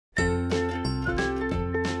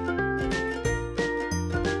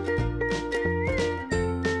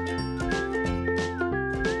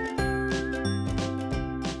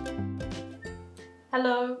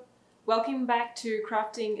Welcome back to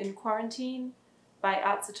Crafting in Quarantine by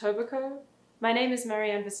Etobicoke. My name is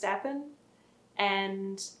Marjan Verstappen,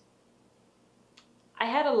 and I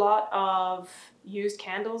had a lot of used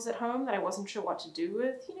candles at home that I wasn't sure what to do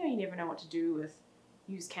with. You know, you never know what to do with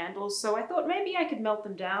used candles, so I thought maybe I could melt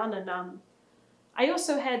them down. And I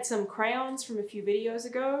also had some crayons from a few videos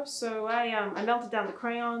ago, so I melted down the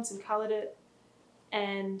crayons and colored it,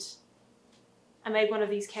 and I made one of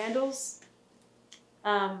these candles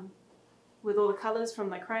with all the colors from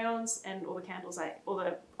my crayons and all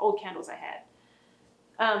the old candles I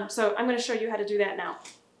had. So I'm going to show you how to do that now.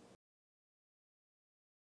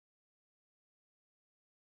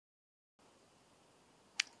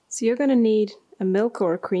 So you're going to need a milk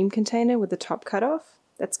or a cream container with the top cut off.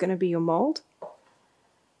 That's going to be your mold.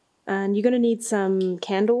 And you're going to need some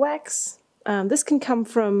candle wax. This can come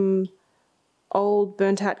from old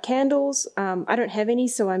burnt out candles. I don't have any,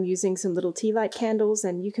 so I'm using some little tea light candles,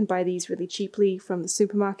 and you can buy these really cheaply from the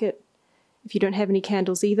supermarket if you don't have any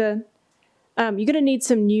candles either. You're going to need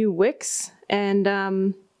some new wicks,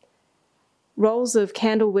 and rolls of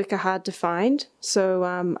candle wick are hard to find, so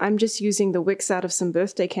I'm just using the wicks out of some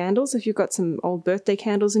birthday candles. If you've got some old birthday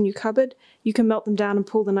candles in your cupboard, you can melt them down and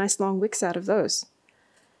pull the nice long wicks out of those.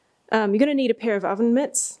 You're going to need a pair of oven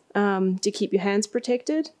mitts to keep your hands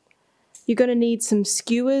protected. You're going to need some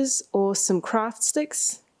skewers or some craft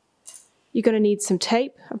sticks. You're going to need some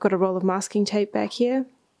tape. I've got a roll of masking tape back here.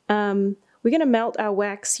 We're going to melt our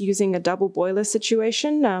wax using a double boiler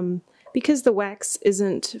situation. Because the wax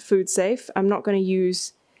isn't food safe, I'm not going to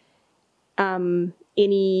use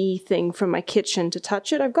anything from my kitchen to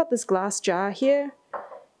touch it. I've got this glass jar here,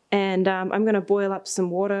 and I'm going to boil up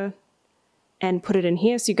some water and put it in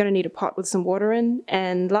here. So you're going to need a pot with some water in.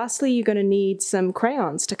 And lastly, you're going to need some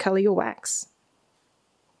crayons to color your wax.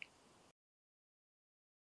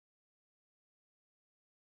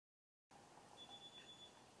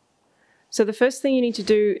 So the first thing you need to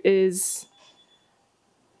do is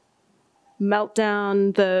melt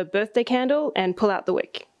down the birthday candle and pull out the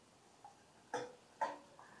wick.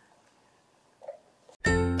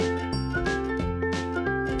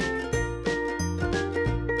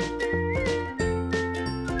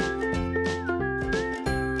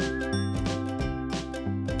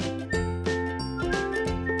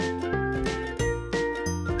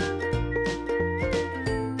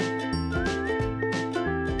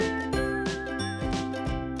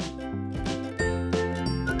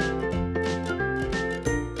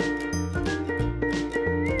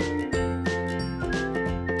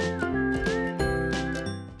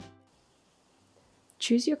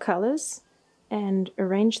 Choose your colors and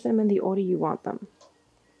arrange them in the order you want them.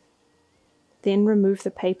 Then remove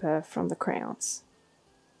the paper from the crayons.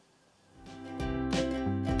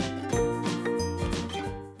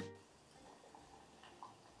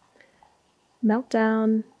 Melt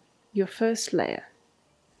down your first layer.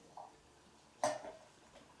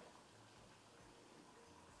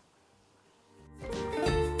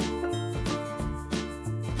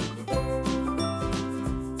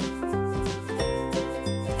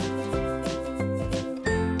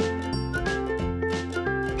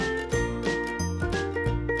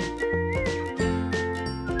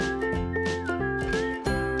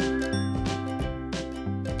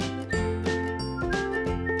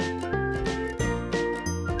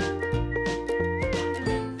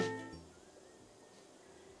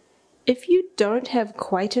 If you don't have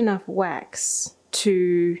quite enough wax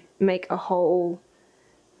to make a whole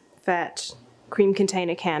fat cream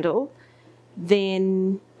container candle,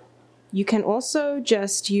 then you can also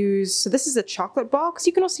just use, so this is a chocolate box,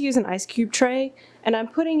 you can also use an ice cube tray, and I'm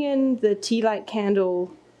putting in the tea light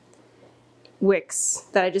candle wicks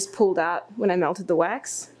that I just pulled out when I melted the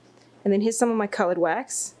wax. And then here's some of my colored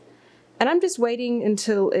wax. And I'm just waiting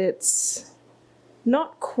until it's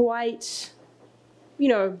not quite, you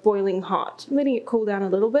know, boiling hot. I'm letting it cool down a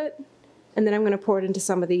little bit, and then I'm going to pour it into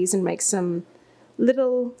some of these and make some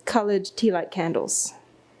little colored tea light candles.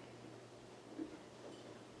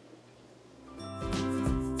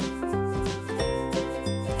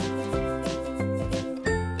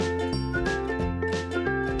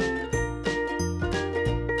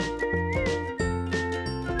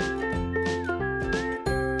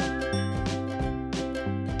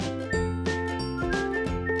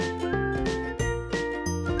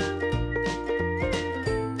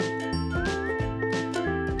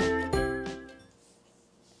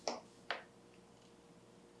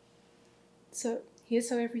 So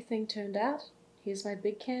here's how everything turned out. Here's my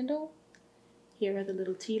big candle. Here are the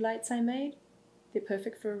little tea lights I made. They're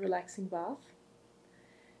perfect for a relaxing bath.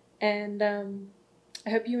 And I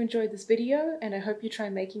hope you enjoyed this video, and I hope you try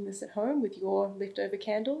making this at home with your leftover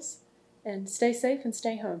candles. and stay safe and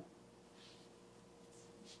stay home.